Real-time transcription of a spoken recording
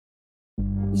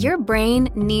Your brain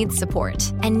needs support,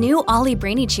 and new Ollie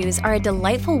Brainy Chews are a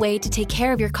delightful way to take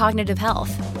care of your cognitive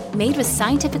health. Made with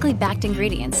scientifically backed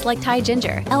ingredients like Thai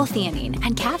ginger, L-theanine,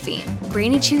 and caffeine,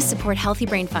 Brainy Chews support healthy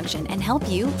brain function and help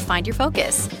you find your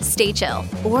focus, stay chill,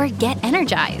 or get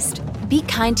energized. Be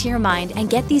kind to your mind and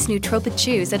get these nootropic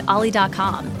chews at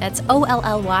ollie.com. That's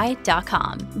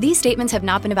OLLY.com. These statements have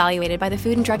not been evaluated by the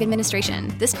Food and Drug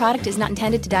Administration. This product is not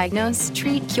intended to diagnose,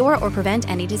 treat, cure, or prevent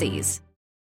any disease.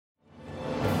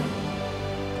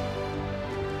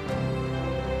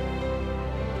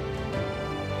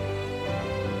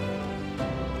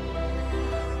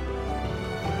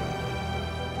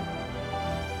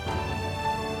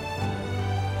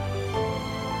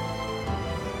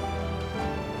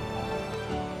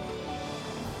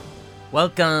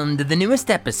 Welcome to the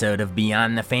newest episode of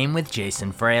Beyond the Fame with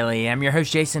Jason Fraley. I'm your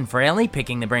host, Jason Fraley,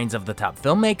 picking the brains of the top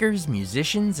filmmakers,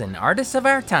 musicians, and artists of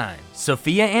our time.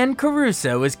 Sophia Ann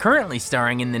Caruso is currently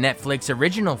starring in the Netflix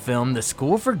original film The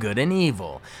School for Good and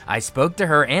Evil. I spoke to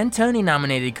her and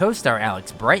Tony-nominated co-star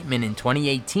Alex Brightman in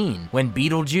 2018 when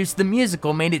Beetlejuice the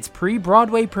Musical made its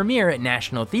pre-Broadway premiere at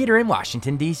National Theater in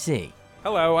Washington, D.C.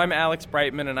 Hello, I'm Alex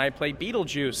Brightman and I play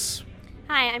Beetlejuice.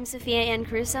 Hi, I'm Sophia Ann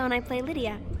Caruso and I play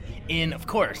Lydia. In, of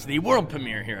course, the world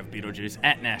premiere here of Beetlejuice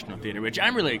at National Theater, which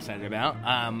I'm really excited about.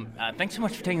 Thanks so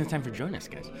much for taking the time for joining us,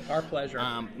 guys. Our pleasure.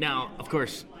 Now, of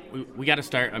course, we got to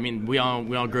start. I mean, we all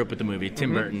grew up with the movie,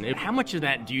 Tim Burton. How much of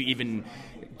that do you even...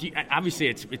 obviously,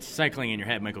 it's cycling in your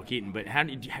head, Michael Keaton, but how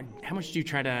much do you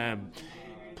try to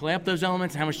play up those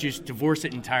elements? How much do you just divorce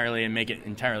it entirely and make it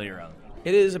entirely your own?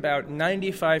 It is about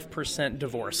 95%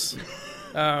 divorce.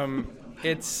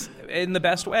 It's in the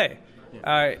best way.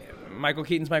 Michael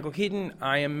Keaton's Michael Keaton.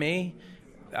 I am me.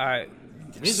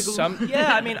 It's a musical.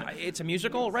 It's a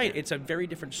musical, right? It's a very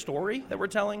different story that we're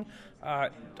telling.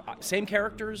 Same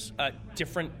characters,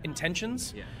 different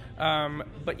intentions. Yeah. I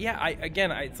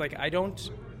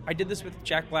did this with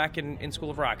Jack Black in School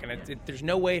of Rock, and there's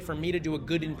no way for me to do a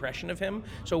good impression of him,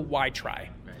 so why try?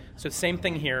 Right. So same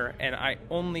thing here, and I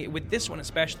only, with this one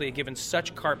especially, given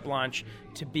such carte blanche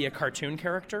to be a cartoon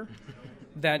character,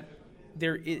 that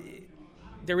there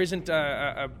isn't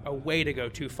a way to go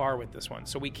too far with this one.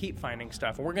 So we keep finding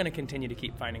stuff, and we're going to continue to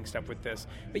keep finding stuff with this.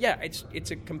 But yeah,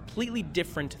 it's a completely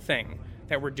different thing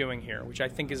that we're doing here, which I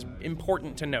think is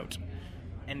important to note.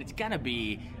 And it's got to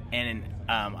be, and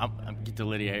I'll get to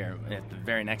Lydia here at the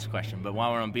very next question, but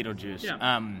while we're on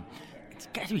Beetlejuice, it's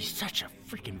got to be such a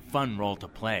freaking fun role to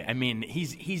play. I mean,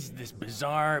 he's this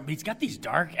bizarre, he's got these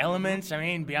dark elements,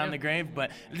 beyond the grave,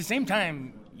 but at the same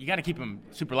time, you got to keep him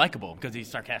super likable because he's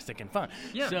sarcastic and fun.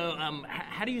 Yeah. So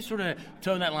how do you sort of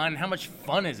toe that line? How much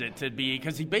fun is it to be,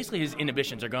 because his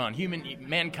inhibitions are gone.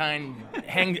 Mankind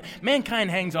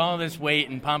hangs all this weight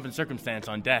and pomp and circumstance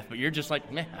on death, but you're just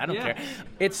like, meh, I don't care.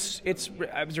 It's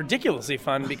ridiculously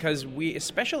fun because we,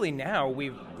 especially now,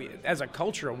 we as a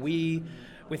culture,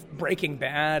 with Breaking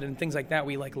Bad and things like that,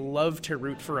 we love to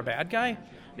root for a bad guy.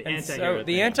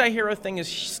 The anti-hero thing is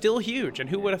still huge, and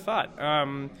who would have thought?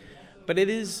 But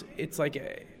it's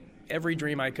like every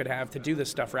dream I could have to do this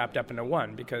stuff wrapped up into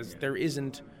one, because there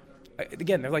isn't a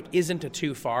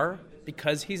too far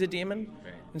because he's a demon.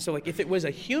 Right. And so if it was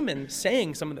a human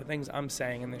saying some of the things I'm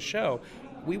saying in this show,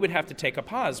 we would have to take a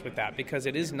pause with that because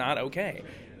it is not okay.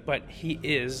 But he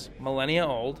is millennia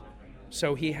old,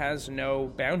 so he has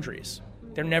no boundaries.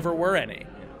 There never were any.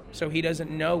 So he doesn't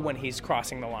know when he's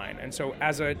crossing the line. And so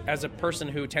as a person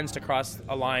who tends to cross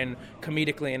a line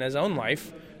comedically in his own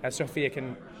life, as Sophia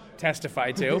can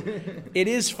testify to, it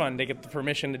is fun to get the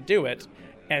permission to do it.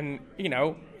 And,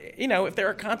 if there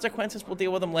are consequences, we'll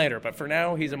deal with them later. But for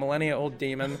now, he's a millennia-old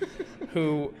demon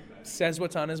who says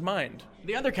what's on his mind.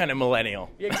 The other kind of millennial.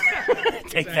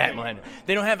 Take that, millennial.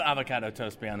 They don't have avocado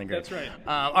toast beyond the grave. That's right.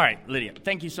 All right, Lydia,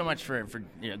 thank you so much for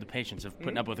the patience of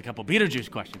putting up with a couple Beetlejuice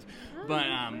questions. But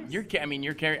we were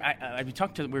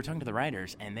talking to the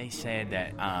writers, and they said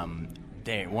that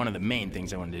one of the main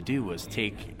things I wanted to do was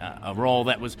take a role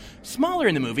that was smaller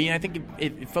in the movie, and I think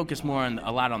it focused more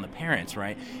a lot on the parents,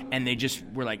 right? And they just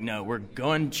were like, no, we're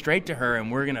going straight to her,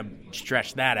 and we're going to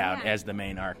stretch that out as the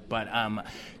main arc. But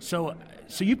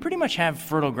so you pretty much have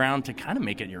fertile ground to kind of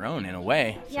make it your own in a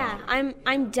way. So. Yeah,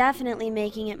 I'm definitely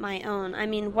making it my own. I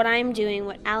mean, what I'm doing,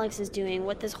 what Alex is doing,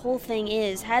 what this whole thing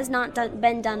has not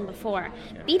been done before.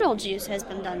 Yeah. Beetlejuice has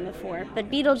been done before, but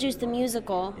Beetlejuice the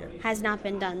musical has not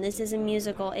been done. This is a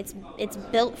musical. It's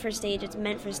built for stage. It's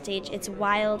meant for stage. It's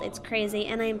wild. It's crazy.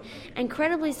 And I'm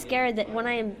incredibly scared that when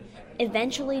I am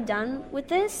eventually done with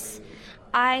this,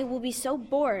 I will be so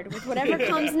bored with whatever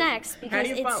comes next because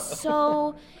it's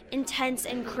so intense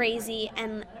and crazy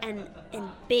and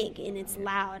big and it's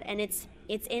loud and it's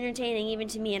it's entertaining even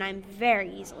to me, and I'm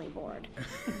very easily bored,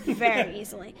 very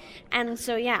easily. And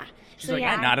so yeah, she's like,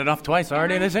 I nodded off twice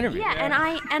already in this interview.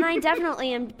 Yeah, and I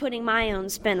definitely am putting my own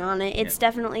spin on it. It's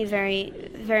definitely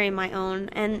very, very my own,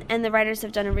 and the writers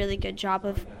have done a really good job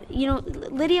of,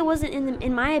 Lydia wasn't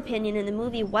in my opinion in the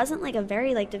movie wasn't like a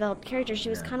very like developed character. She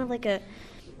was kind of like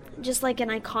just like an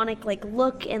iconic like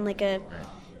look and like a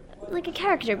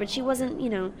character, but she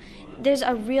wasn't, there's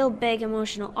a real big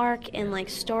emotional arc and like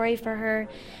story for her,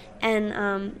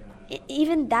 and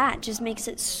even that just makes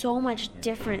it so much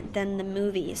different than the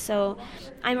movie. So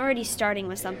I'm already starting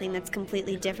with something that's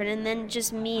completely different, and then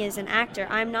just me as an actor,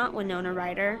 I'm not Winona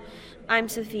Ryder, I'm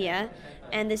Sophia,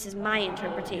 and this is my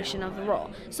interpretation of the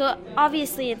role. So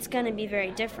obviously it's going to be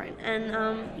very different, and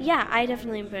I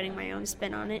definitely am putting my own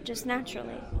spin on it just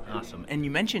naturally. Awesome. And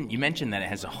you mentioned that it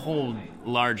has a whole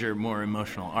larger, more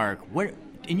emotional arc. Where,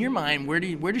 in your mind, where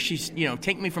does she,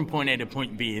 take me from point A to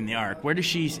point B in the arc? What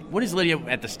is Lydia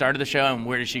at the start of the show, and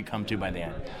where does she come to by the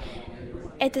end?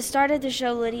 At the start of the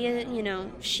show, Lydia,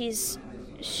 she's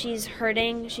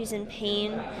hurting, she's in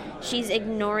pain, she's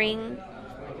ignoring.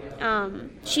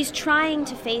 She's trying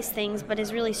to face things, but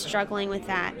is really struggling with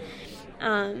that.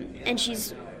 And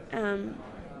she's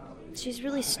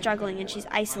really struggling, and she's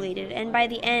isolated. And by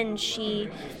the end,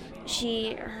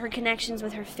 her connections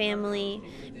with her family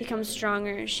become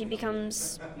stronger. She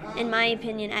becomes, in my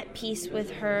opinion, at peace with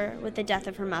the death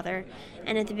of her mother.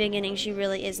 And at the beginning, she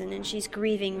really isn't, and she's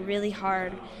grieving really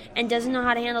hard and doesn't know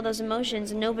how to handle those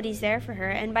emotions, and nobody's there for her.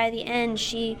 And by the end,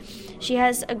 she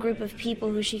has a group of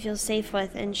people who she feels safe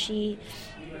with, and she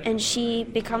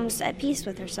becomes at peace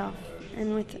with herself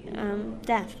and with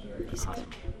death, basically.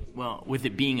 Well, with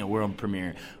it being a world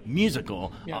premiere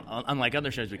musical, unlike other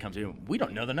shows we come to, we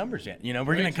don't know the numbers yet.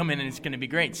 We're going to come in and it's going to be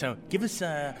great. So give us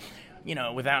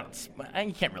without,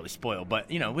 you can't really spoil, but,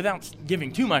 without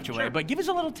giving too much away, but give us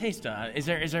a little taste. Is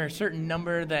there a certain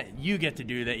number that you get to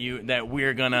do that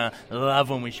we're going to love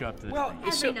when we show up to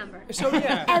this thing? Every number. So,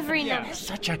 yeah. Every number.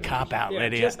 Such a cop-out,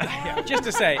 Lydia. Just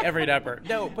to say, every number.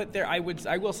 No, but I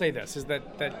will say this, is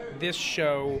that this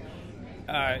show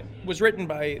was written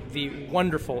by the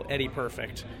wonderful Eddie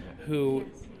Perfect, who,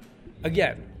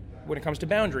 again, when it comes to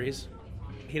boundaries,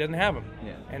 he doesn't have them,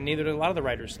 and neither do a lot of the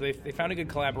writers. So they found a good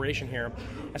collaboration here.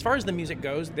 As far as the music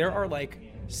goes, there are like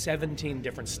 17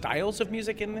 different styles of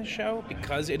music in this show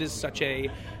because it is such a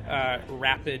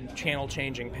rapid,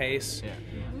 channel-changing pace,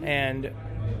 and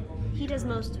he does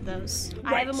most of those.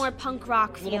 Right. I have a more punk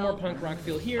rock feel. A little more punk rock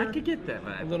feel here. I could get that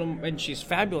vibe. And she's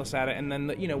fabulous at it. And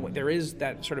then, there is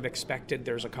that sort of expected,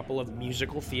 there's a couple of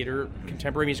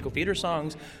contemporary musical theater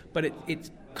songs, but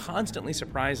it's constantly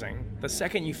surprising. The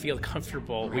second you feel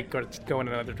comfortable, we go in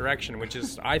another direction, which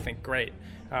is, I think, great.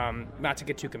 Not to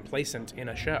get too complacent in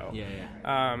a show.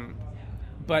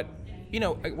 But,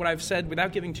 what I've said,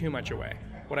 without giving too much away,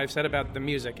 what I've said about the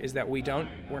music is that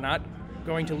we're not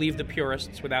going to leave the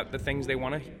purists without the things they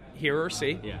want to hear or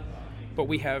see. But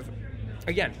we have,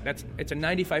 again, it's a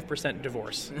 95%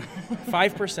 divorce.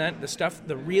 5%,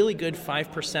 the really good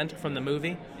 5% from the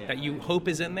movie that you hope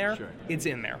is in there, it's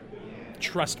in there.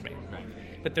 Trust me. Right.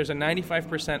 But there's a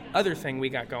 95% other thing we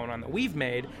got going on that we've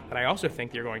made that I also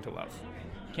think you're going to love.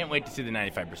 Can't wait to see the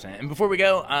 95%. And before we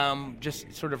go,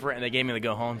 just sort of, they gave me the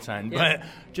go home sign, but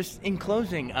just in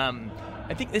closing,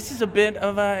 I think this is a bit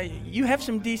of you have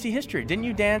some DC history. Didn't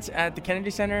you dance at the Kennedy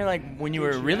Center when you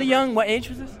were really young? What age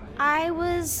was this? I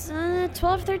was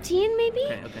 12, 13 maybe.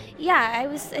 Okay. Yeah,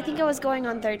 I think I was going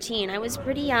on 13. I was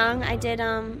pretty young. I did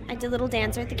Little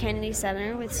Dancer at the Kennedy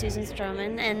Center with Susan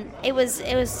Stroman, and it was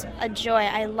a joy.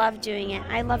 I loved doing it.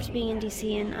 I loved being in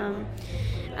DC, and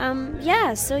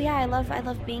I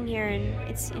love being here, and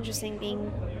it's interesting being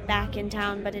back in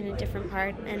town, but in a different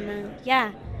part, and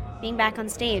being back on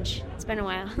stage. It's been a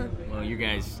while. Well, you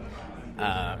guys,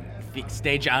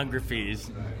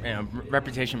 stageography's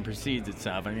reputation precedes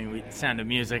itself. I mean, Sound of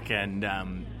Music and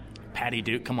Patty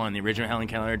Duke, come on, the original Helen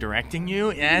Keller directing you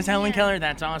as Helen Keller.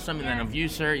 That's awesome. And then Of You,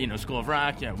 Sir, School of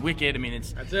Rock, Wicked. I mean,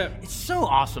 that's it. It's so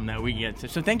awesome that we get to.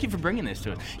 So thank you for bringing this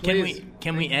to us.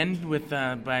 Can we end with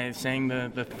by saying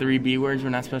the 3 B words we're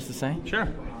not supposed to say? Sure.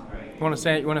 You want to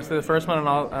say the first one,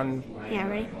 and Yeah,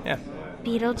 ready? Yeah.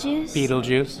 Beetlejuice.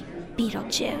 Beetlejuice.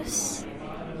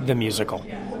 Beetlejuice. The musical.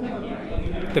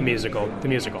 The musical. The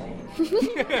musical.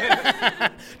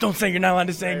 Don't say you're not allowed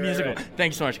to say musical. Right.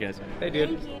 Thanks so much, guys. Hey,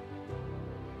 dude. Thank you.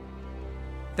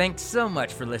 Thanks so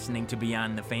much for listening to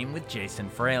Beyond the Fame with Jason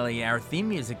Fraley. Our theme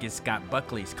music is Scott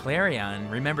Buckley's Clarion.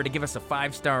 Remember to give us a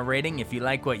 5-star rating if you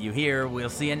like what you hear. We'll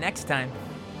see you next time.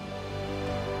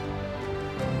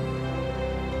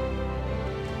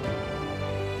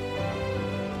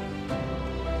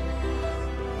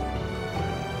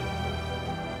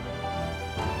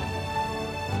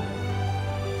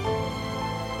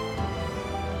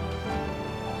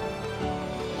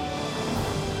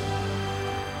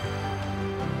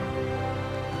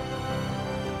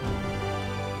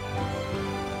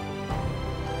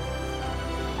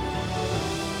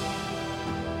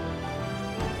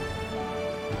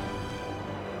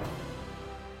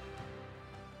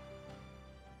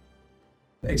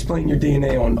 Explain your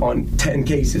DNA on 10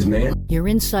 cases, man. You're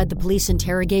inside the police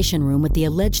interrogation room with the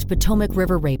alleged Potomac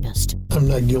River rapist. I'm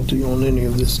not guilty on any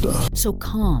of this stuff. So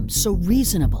calm, so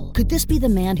reasonable. Could this be the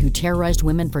man who terrorized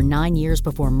women for 9 years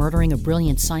before murdering a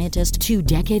brilliant scientist 2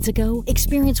 decades ago?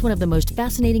 Experience one of the most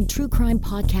fascinating true crime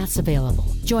podcasts available.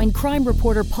 Join crime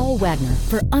reporter Paul Wagner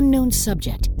for Unknown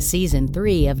Subject, Season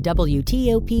 3 of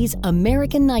WTOP's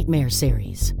American Nightmare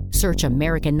series. Search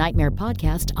American Nightmare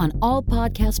Podcast on all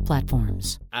podcast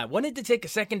platforms. I wanted to take a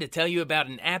second to tell you about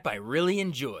an app I really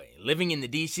enjoy. Living in the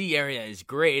DC area is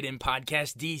great, and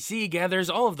Podcast DC gathers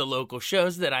all of the local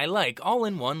shows that I like all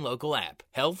in one local app.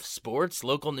 Health, sports,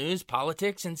 local news,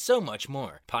 politics, and so much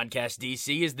more. Podcast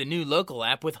DC is the new local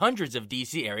app with hundreds of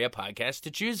DC area podcasts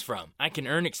to choose from. I can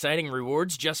earn exciting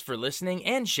rewards just for listening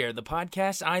and share the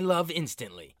podcasts I love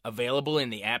instantly. Available in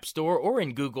the App Store or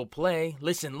in Google Play,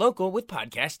 listen local with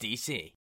Podcast DC.